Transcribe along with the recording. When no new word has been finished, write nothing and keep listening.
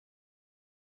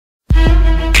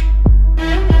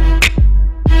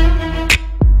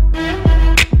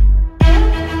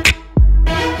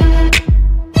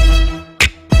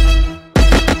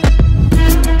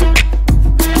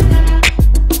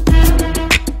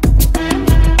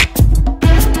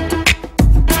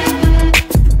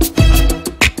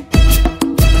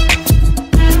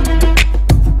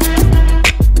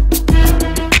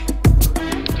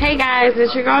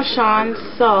it's your girl Sean.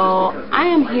 So I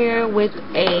am here with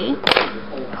a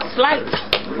slight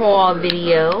haul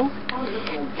video,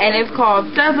 and it's called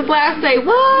Dazzleglass Say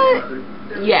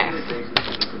What? Yes,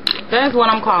 that's what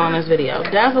I'm calling this video.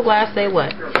 Dazzleglass Say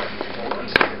What?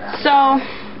 So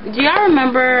do y'all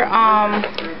remember?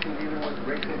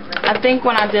 I think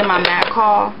when I did my MAC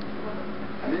haul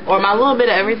or my little bit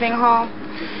of everything haul,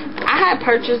 I had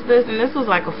purchased this, and this was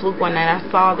like a fluke one night. I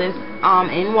saw this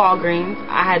in Walgreens.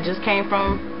 I had just came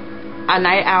from a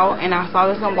night out, and I saw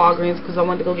this in Walgreens because I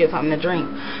wanted to go get something to drink.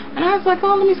 And I was like,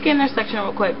 oh, let me scan their section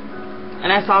real quick. And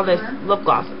I saw this lip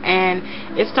gloss, and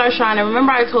it started shining.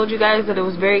 Remember I told you guys that it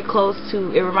was very close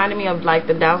to, it reminded me of like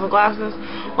the Dazzleglasses.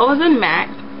 Well, it was in MAC,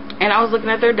 and I was looking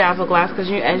at their Dazzleglass because,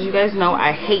 as you guys know,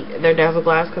 I hate their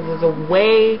Dazzleglass because it's a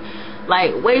way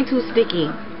too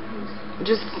sticky.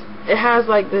 Just, it has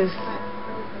like this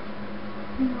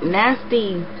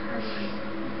nasty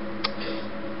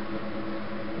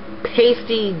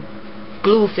pasty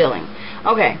glue feeling.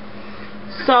 Okay,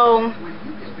 so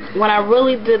when I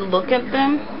really did look at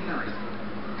them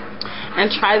and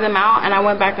try them out, and I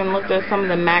went back and looked at some of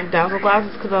the MAC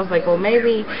Dazzleglasses because I was like, well,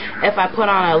 maybe if I put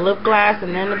on a lip gloss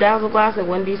and then the Dazzleglass, it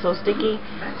wouldn't be so sticky.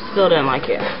 Still didn't like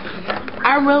it.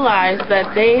 I realized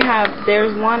that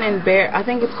there's one in Bare, I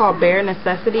think it's called Bare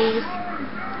Necessities.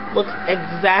 Looks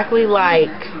exactly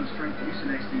like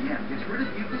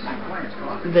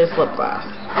this lip gloss.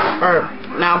 Or,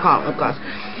 now I'm calling it lip gloss.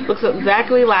 Looks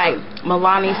exactly like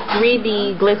Milani's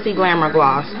 3D Glitzy Glamour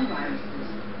Gloss.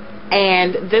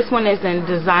 And this one is in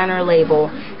designer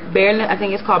label. I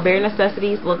think it's called Bare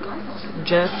Necessities. Look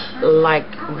just like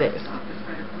this.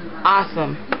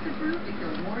 Awesome.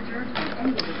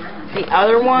 The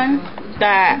other one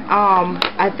that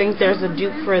I think there's a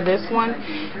dupe for this one.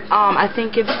 I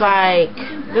think it's like,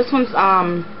 this one's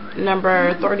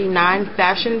number 39,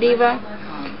 Fashion Diva.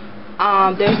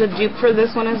 There's a dupe for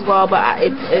this one as well, but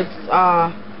it's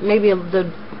maybe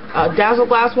the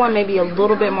Dazzleglass one, maybe a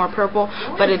little bit more purple,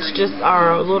 but it's just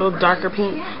a little darker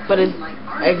pink, but it's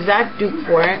exact dupe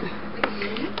for it.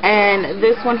 And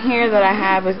this one here that I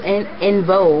have is in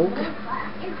Vogue,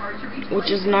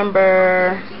 which is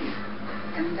number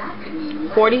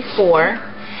 44,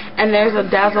 and there's a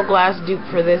Dazzleglass dupe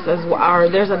for this as well, or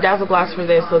there's a Dazzleglass for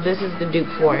this, so this is the dupe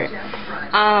for it.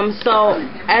 So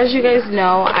as you guys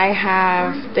know,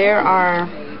 there are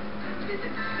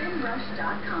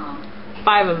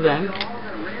 5 of them,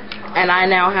 and I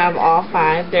now have all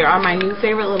 5. They are my new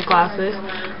favorite lip glosses.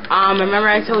 Remember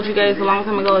I told you guys a long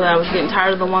time ago that I was getting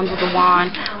tired of the ones with the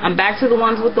wand. I'm back to the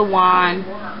ones with the wand.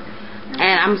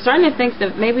 And I'm starting to think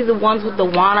that maybe the ones with the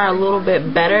wand are a little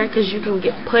bit better because you can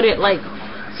spread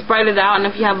it out, and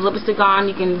if you have lipstick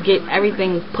on, you can get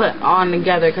everything put on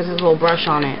together because there's a little brush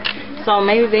on it. So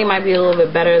maybe they might be a little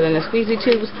bit better than the squeezy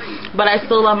tubes, but I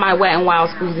still love my Wet n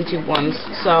Wild squeezy tube ones.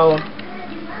 So,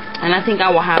 and I think I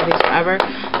will have these forever.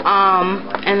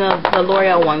 And the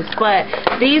L'Oreal ones. But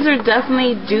these are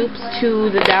definitely dupes to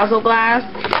the Dazzleglass,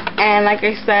 and like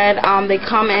I said, they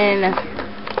come in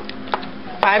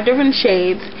 5 different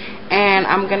shades, and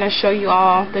I'm gonna show you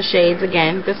all the shades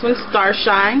again. This one's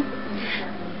Starshine,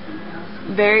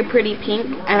 very pretty pink,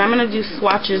 and I'm gonna do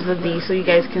swatches of these so you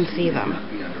guys can see them.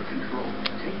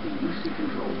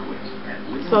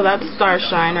 So that's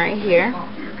Starshine right here.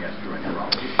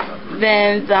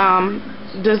 Then the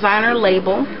designer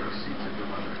label,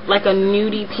 like a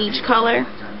nudie peach color.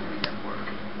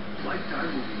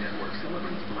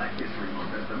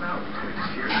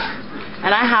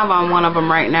 And I have on one of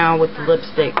them right now with the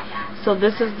lipstick. So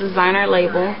this is designer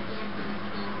label.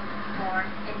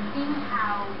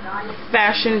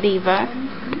 Fashion Diva.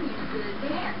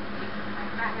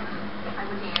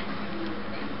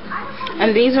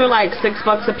 And these are like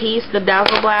 $6 a piece. The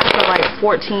Dazzleglass are like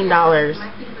 $14.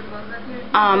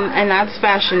 And that's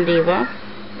Fashion Diva.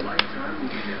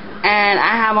 And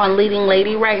I have on Leading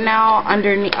Lady right now.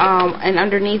 And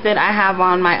underneath it, I have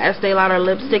on my Estee Lauder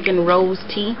lipstick in Rose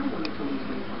Tea,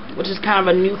 which is kind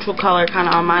of a neutral color kind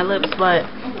of on my lips, but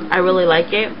I really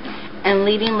like it. And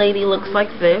Leading Lady looks like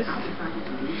this.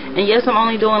 And yes, I'm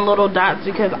only doing little dots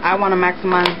because I want to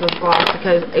maximize this gloss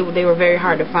because they were very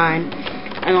hard to find.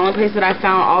 And the only place that I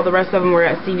found all the rest of them were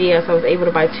at CVS. I was able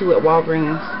to buy 2 at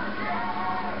Walgreens.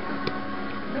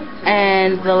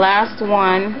 And the last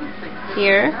one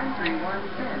here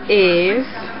is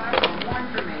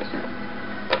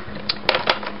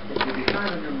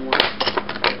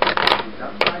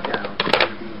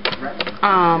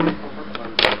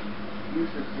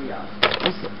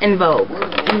In Vogue.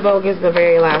 In Vogue is the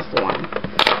very last one.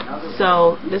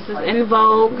 So this is In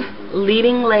Vogue,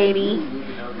 Leading Lady,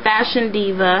 Fashion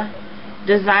Diva,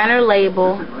 Designer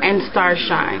Label, and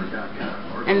Starshine.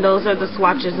 And those are the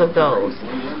swatches of those.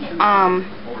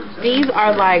 These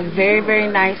are like very, very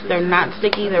nice. They're not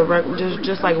sticky. They're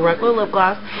just like regular lip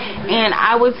gloss. And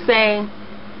I would say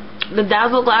the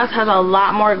Dazzleglass has a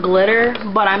lot more glitter,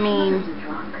 but I mean,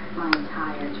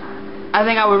 I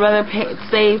think I would rather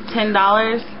save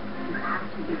 $10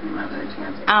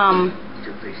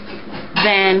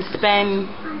 than spend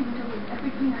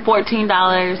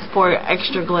 $14 for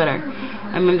extra glitter.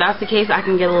 I mean, if that's the case, I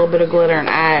can get a little bit of glitter and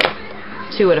add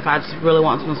to it if I just really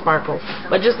want some sparkle.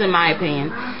 But just in my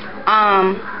opinion.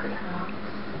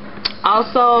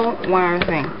 Also, one other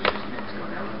thing.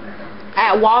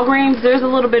 At Walgreens, there's a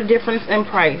little bit of difference in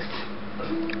price.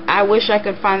 I wish I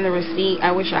could find the receipt.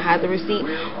 I wish I had the receipt.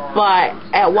 But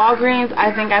at Walgreens,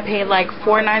 I think I paid like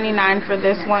 $4.99 for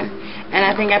this one. And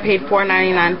I think I paid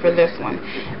 $4.99 for this one.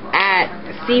 At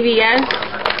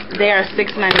CVS, they are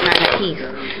 $6.99 a piece.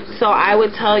 So I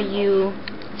would tell you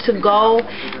to go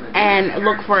and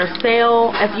look for a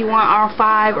sale if you want all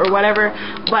 5 or whatever.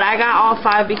 But I got all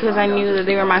 5 because I knew that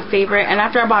they were my favorite. And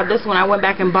after I bought this one, I went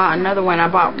back and bought another one. I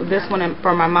bought this one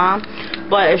for my mom.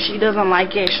 But if she doesn't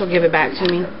like it, she'll give it back to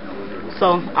me.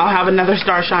 So I'll have another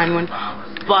Starshine one.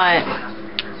 But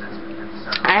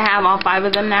I have all 5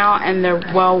 of them now, and they're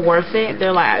well worth it.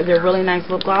 They're really nice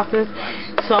lip glosses.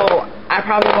 So I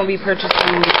probably won't be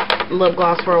purchasing lip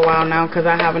gloss for a while now because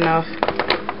I have enough.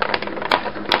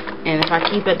 And if I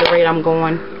keep at the rate I'm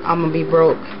going, I'm going to be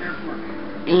broke.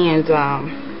 And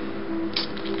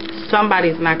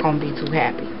somebody's not going to be too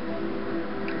happy.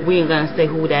 We ain't going to say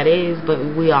who that is, but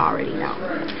we already know.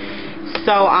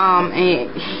 So,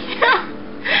 and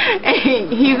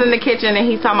he's in the kitchen and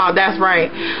he's talking about that's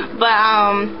right.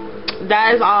 But,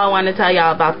 that is all I want to tell y'all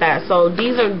about that. So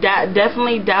these are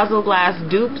definitely Dazzleglass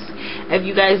dupes. If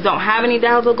you guys don't have any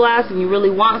Dazzleglass and you really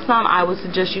want some, I would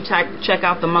suggest you check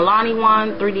out the Milani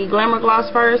one, 3D Glamour Gloss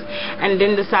first, and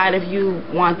then decide if you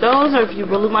want those or if you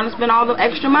really want to spend all the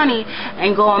extra money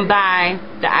and go and buy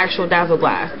the actual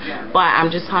Dazzleglass. But I'm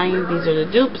just telling you, these are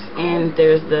the dupes, and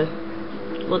there's the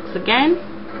looks again.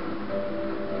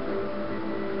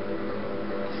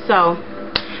 So,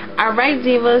 alright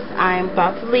divas, I'm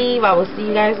about to leave. I will see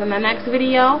you guys in the next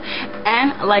video.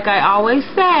 And like I always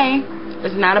say,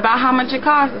 it's not about how much it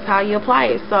costs, it's how you apply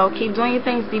it. So keep doing your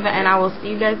things, diva, and I will see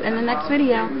you guys in the next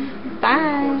video.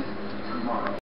 Bye.